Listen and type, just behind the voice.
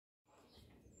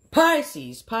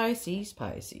Pisces, Pisces,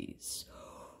 Pisces.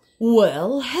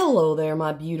 Well, hello there,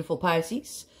 my beautiful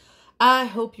Pisces. I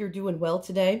hope you're doing well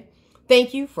today.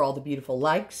 Thank you for all the beautiful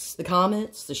likes, the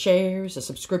comments, the shares, the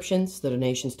subscriptions, the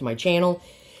donations to my channel.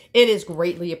 It is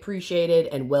greatly appreciated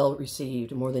and well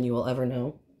received, more than you will ever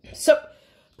know. So,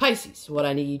 Pisces, what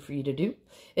I need for you to do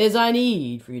is I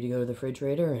need for you to go to the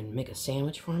refrigerator and make a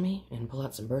sandwich for me and pull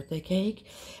out some birthday cake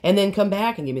and then come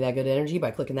back and give me that good energy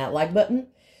by clicking that like button.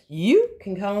 You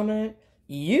can comment,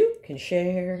 you can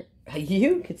share,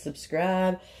 you can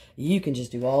subscribe, you can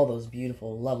just do all those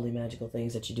beautiful, lovely, magical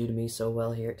things that you do to me so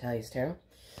well here at Talia's Tarot.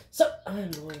 So, I'm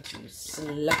going to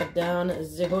slap it down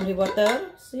the holy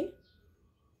water, see?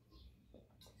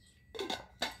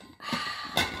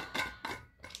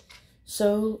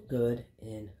 So good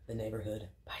in the neighborhood,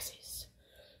 Pisces.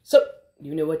 So,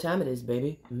 you know what time it is,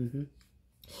 baby.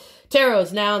 Tarot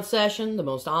is now in session. The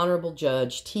most honorable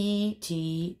judge,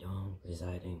 T. Dong,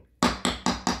 presiding.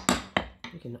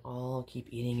 You can all keep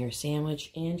eating your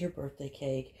sandwich and your birthday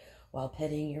cake while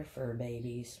petting your fur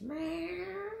babies.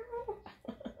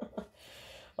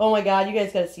 Oh my God, you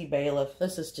guys gotta see Bailiff.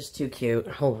 This is just too cute.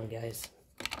 Hold on, guys.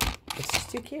 It's just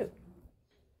too cute.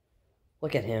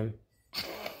 Look at him.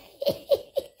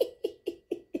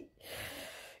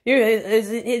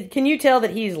 Can you tell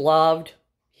that he's loved?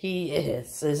 He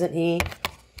is, isn't he?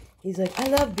 He's like, I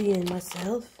love being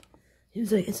myself. He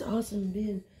was like, it's awesome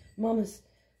being mama's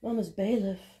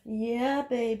bailiff. Yeah,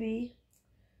 baby.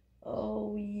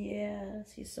 Oh,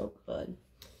 yes. He's so good.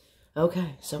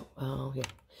 Okay, so, yeah.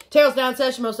 Tarot's down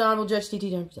session, most honorable judge, T.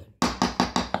 Dong.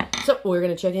 So, we're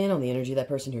going to check in on the energy of that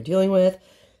person you're dealing with.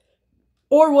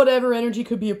 Or whatever energy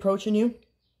could be approaching you.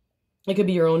 It could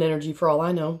be your own energy for all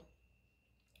I know.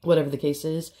 Whatever the case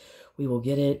is, we will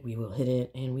get it, we will hit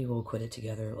it, and we will quit it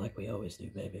together like we always do,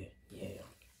 baby. Yeah.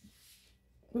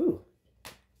 Ooh.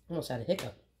 Almost had a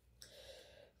hiccup.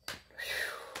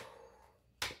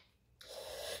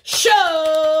 Show!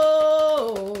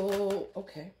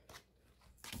 Okay.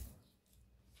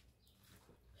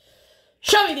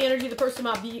 Show me the energy the person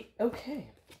might be.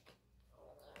 Okay.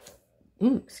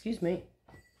 Excuse me.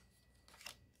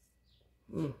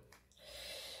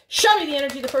 Show me the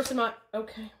energy the person might...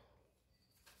 Okay.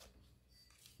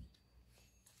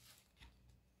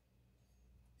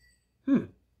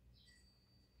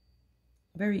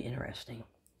 Very interesting.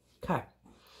 Okay.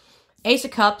 Ace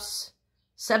of Cups,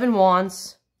 7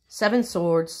 Wands, 7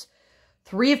 Swords,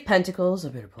 3 of Pentacles. I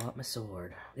better pull out my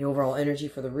sword. The overall energy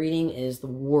for the reading is the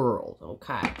World.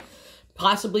 Okay.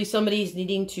 Possibly somebody's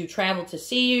needing to travel to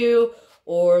see you,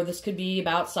 or this could be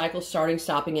about cycles starting,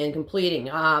 stopping, and completing.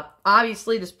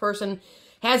 Obviously, this person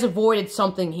has avoided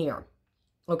something here.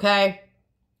 Okay?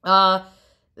 And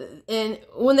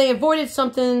when they avoided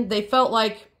something, they felt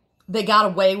like they got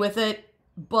away with it,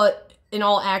 but in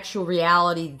all actual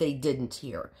reality, they didn't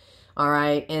here.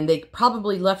 Alright? And they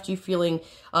probably left you feeling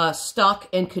stuck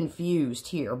and confused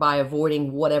here by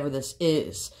avoiding whatever this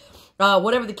is.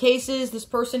 Whatever the case is, this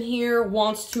person here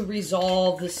wants to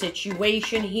resolve the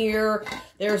situation here.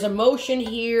 There's emotion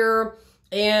here,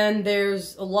 and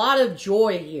there's a lot of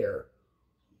joy here.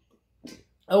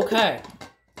 Okay.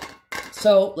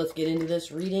 So, let's get into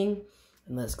this reading,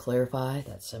 and let's clarify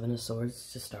that 7 of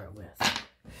Swords to start with.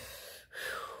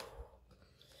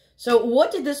 So,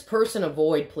 what did this person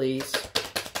avoid, please?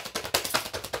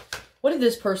 What did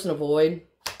this person avoid?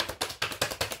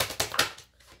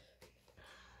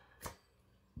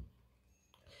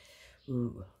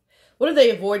 Ooh. What did they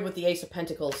avoid with the Ace of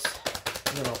Pentacles?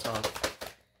 And then I'll talk.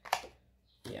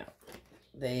 Yeah.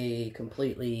 They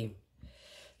completely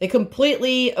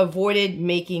avoided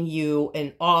making you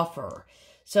an offer.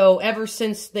 So ever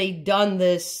since they've done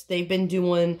this, they've been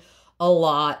doing a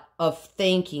lot of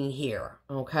thinking here.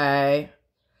 Okay?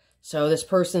 So this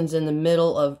person's in the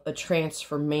middle of a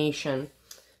transformation.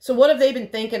 So what have they been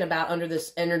thinking about under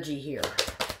this energy here?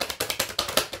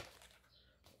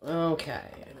 Okay,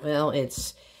 well,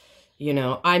 it's, you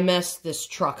know, I messed this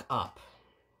truck up.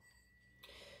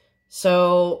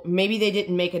 So maybe they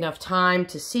didn't make enough time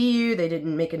to see you. They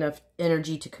didn't make enough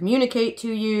energy to communicate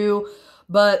to you.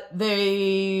 But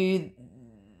they're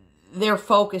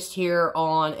focused here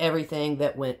on everything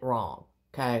that went wrong.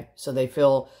 Okay, so they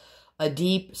feel a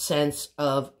deep sense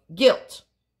of guilt.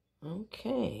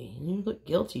 Okay, you look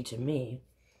guilty to me.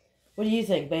 What do you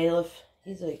think, Bailiff?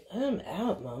 He's like, I'm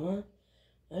out, Mama.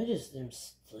 I just am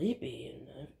sleepy, and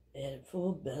I've had a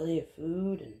full belly of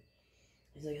food, and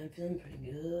he's like, I'm feeling pretty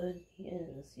good.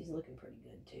 Yes, he's looking pretty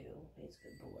good, too. He's a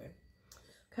good boy.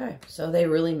 Okay, so they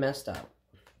really messed up.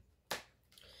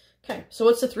 Okay, so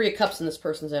what's the 3 of Cups in this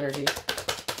person's energy?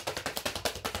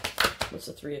 What's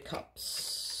the 3 of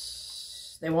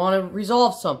Cups? They want to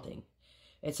resolve something.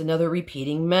 It's another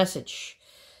repeating message.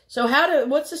 So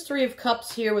what's this Three of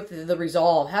Cups here with the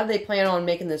resolve? How do they plan on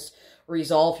making this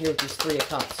resolve here with these Three of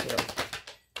Cups here?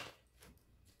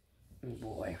 Oh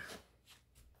boy.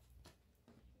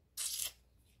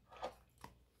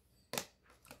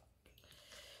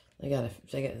 They gotta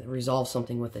resolve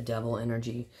something with the Devil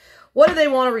energy. What do they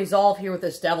want to resolve here with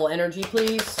this Devil energy,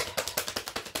 please?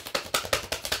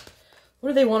 What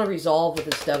do they want to resolve with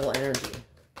this Devil energy?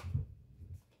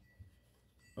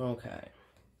 Okay.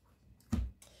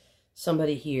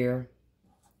 Somebody here.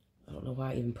 I don't know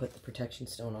why I even put the protection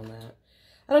stone on that.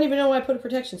 I don't even know why I put a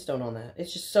protection stone on that.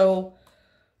 It's just so...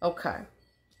 Okay.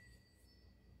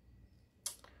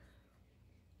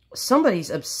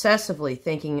 Somebody's obsessively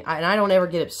thinking, and I don't ever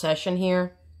get obsession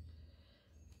here,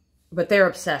 but they're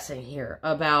obsessing here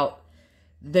about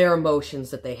their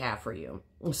emotions that they have for you.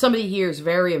 Somebody here is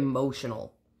very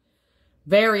emotional,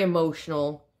 very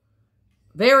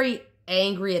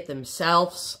angry at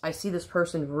themselves. I see this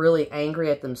person really angry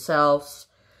at themselves.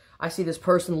 I see this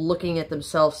person looking at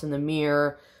themselves in the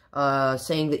mirror,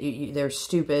 saying that they're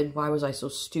stupid. Why was I so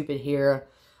stupid here?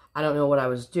 I don't know what I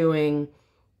was doing.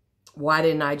 Why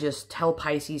didn't I just tell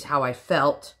Pisces how I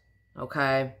felt?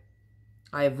 Okay.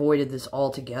 I avoided this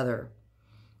altogether.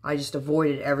 I just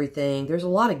avoided everything. There's a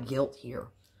lot of guilt here.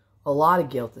 A lot of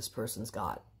guilt this person's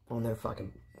got on their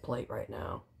fucking plate right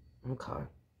now. Okay.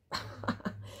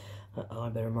 Uh-oh, I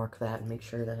better mark that and make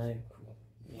sure that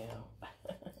yeah.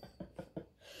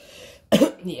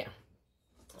 Yeah.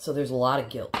 So there's a lot of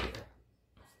guilt here.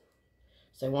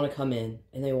 So they want to come in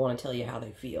and they want to tell you how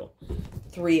they feel.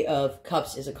 Three of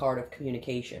Cups is a card of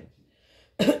communication.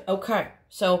 Okay,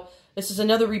 so this is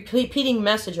another repeating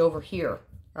message over here.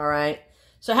 All right.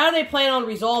 So how do they plan on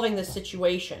resolving this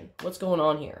situation? What's going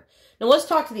on here? Now let's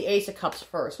talk to the Ace of Cups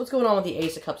first. What's going on with the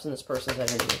Ace of Cups in this person's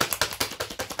energy?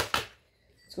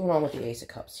 What's going on with the Ace of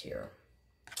Cups here?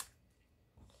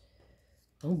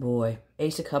 Oh boy.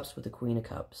 Ace of Cups with the Queen of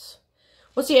Cups.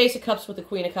 What's the Ace of Cups with the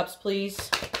Queen of Cups, please?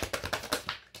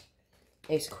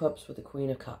 Ace of Cups with the Queen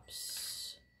of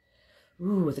Cups.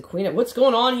 Ooh, with the Queen of... What's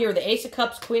going on here? The Ace of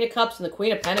Cups, Queen of Cups, and the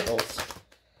Queen of Pentacles.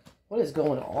 What is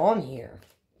going on here?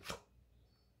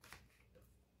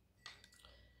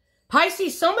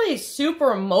 Pisces, somebody's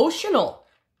super emotional.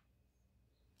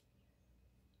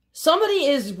 Somebody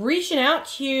is reaching out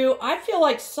to you. I feel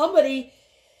like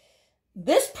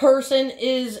this person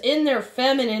is in their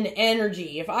feminine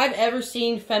energy. If I've ever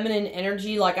seen feminine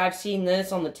energy like I've seen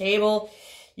this on the table,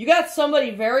 you got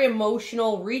somebody very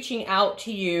emotional reaching out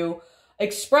to you,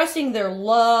 expressing their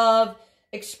love,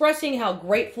 expressing how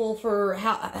grateful for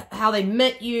how they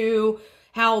met you,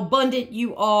 how abundant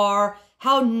you are,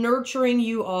 how nurturing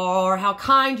you are, how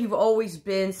kind you've always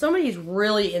been. Somebody's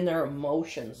really in their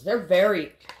emotions.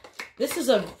 This is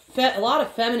a lot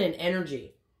of feminine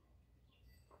energy.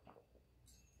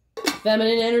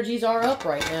 Feminine energies are up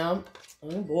right now.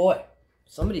 Oh boy.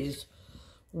 Somebody's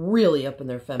really up in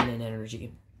their feminine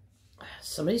energy.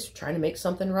 Somebody's trying to make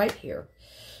something right here.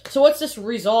 So what's this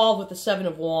resolve with the Seven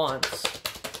of Wands?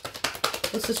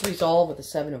 What's this resolve with the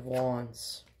Seven of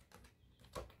Wands?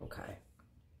 Okay.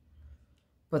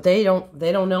 But they don't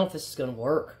know if this is going to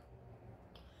work.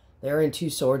 They're in two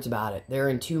swords about it. They're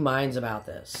in two minds about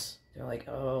this. They're like,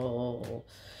 oh.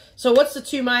 So what's the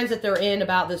two minds that they're in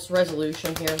about this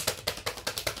resolution here?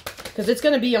 Because it's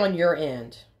going to be on your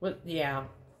end. Yeah.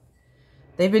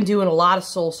 They've been doing a lot of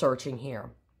soul searching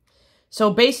here. So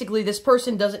basically, this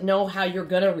person doesn't know how you're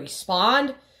going to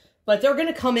respond, but they're going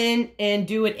to come in and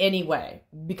do it anyway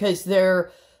because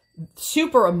they're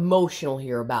super emotional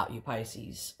here about you,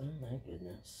 Pisces. Oh my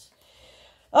goodness.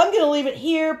 I'm going to leave it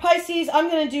here. Pisces, I'm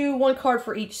going to do one card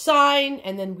for each sign,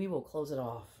 and then we will close it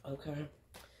off. Okay.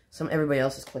 Everybody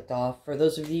else has clicked off. For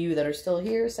those of you that are still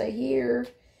here, say here.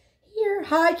 Here.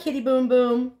 Hi, Kitty Boom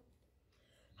Boom.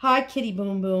 Hi, Kitty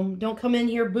Boom Boom. Don't come in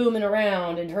here booming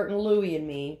around and hurting Louie and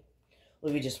me.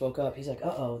 Louie just woke up. He's like,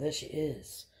 uh-oh, there she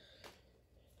is.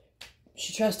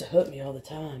 She tries to hook me all the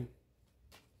time.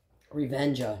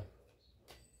 Revenger.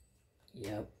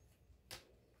 Yep.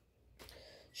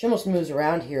 She almost moves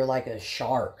around here like a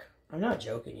shark. I'm not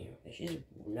joking you. She's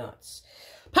nuts.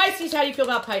 Pisces, how do you feel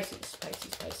about Pisces?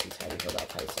 Pisces, how do you feel about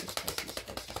Pisces?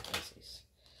 Pisces.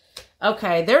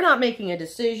 Okay, they're not making a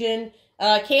decision.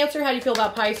 Cancer, how do you feel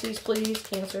about Pisces, please?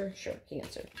 Cancer? Sure,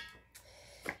 Cancer.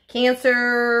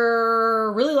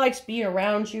 Cancer really likes being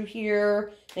around you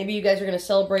here. Maybe you guys are going to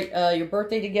celebrate your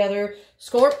birthday together.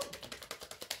 Scorpio.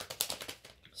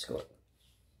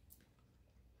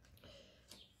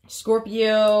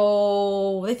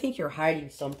 Scorpio, they think you're hiding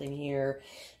something here.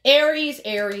 Aries,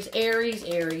 Aries, Aries,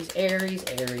 Aries, Aries,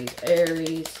 Aries,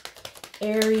 Aries,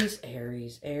 Aries,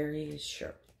 Aries, Aries,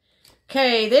 sure.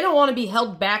 Okay, they don't want to be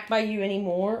held back by you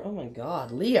anymore. Oh my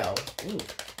God, Leo. Ooh,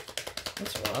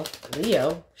 that's rough.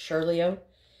 Leo, sure, Leo.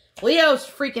 Leo's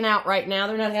freaking out right now.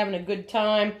 They're not having a good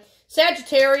time.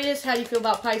 Sagittarius, how do you feel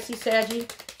about Pisces, Saggy?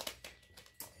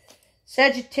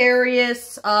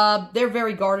 Sagittarius, they're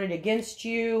very guarded against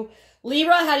you.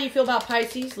 Libra, how do you feel about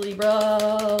Pisces?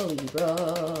 Libra,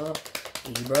 Libra,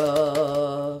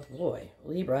 Libra. Boy,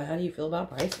 Libra, how do you feel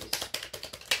about Pisces?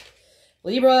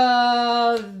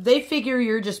 Libra, they figure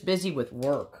you're just busy with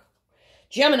work.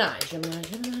 Gemini, Gemini,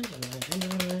 Gemini,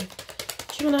 Gemini,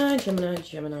 Gemini, Gemini,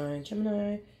 Gemini, Gemini,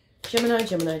 Gemini, Gemini,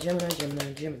 Gemini, Gemini,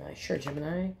 Gemini, Gemini. Sure,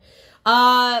 Gemini.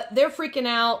 They're freaking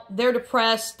out. They're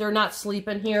depressed. They're not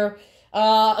sleeping here.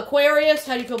 Aquarius,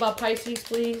 how do you feel about Pisces,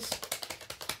 please?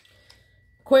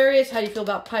 Aquarius, how do you feel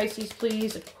about Pisces,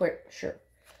 please? Sure.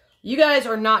 You guys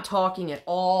are not talking at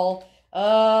all.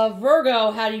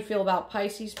 Virgo, how do you feel about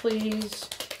Pisces, please?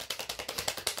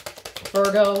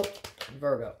 Virgo,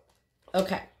 Virgo.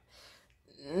 Okay.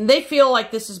 They feel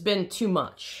like this has been too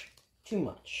much. Too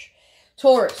much.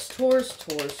 Taurus, Taurus,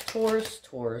 Taurus, Taurus,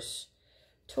 Taurus,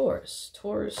 Taurus,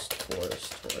 Taurus, Taurus,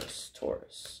 Taurus,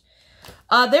 Taurus.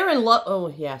 They're in love. Oh,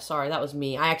 yeah, sorry, that was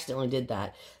me. I accidentally did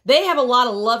that. They have a lot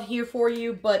of love here for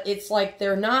you, but it's like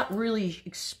they're not really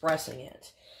expressing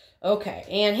it. Okay,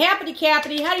 and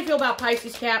Happity-Cappity, how do you feel about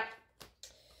Pisces, Cap?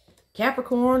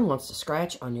 Capricorn wants to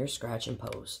scratch on your scratching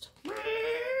post.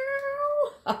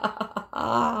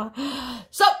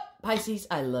 So, Pisces,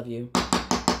 I love you.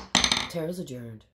 Tarot's adjourned.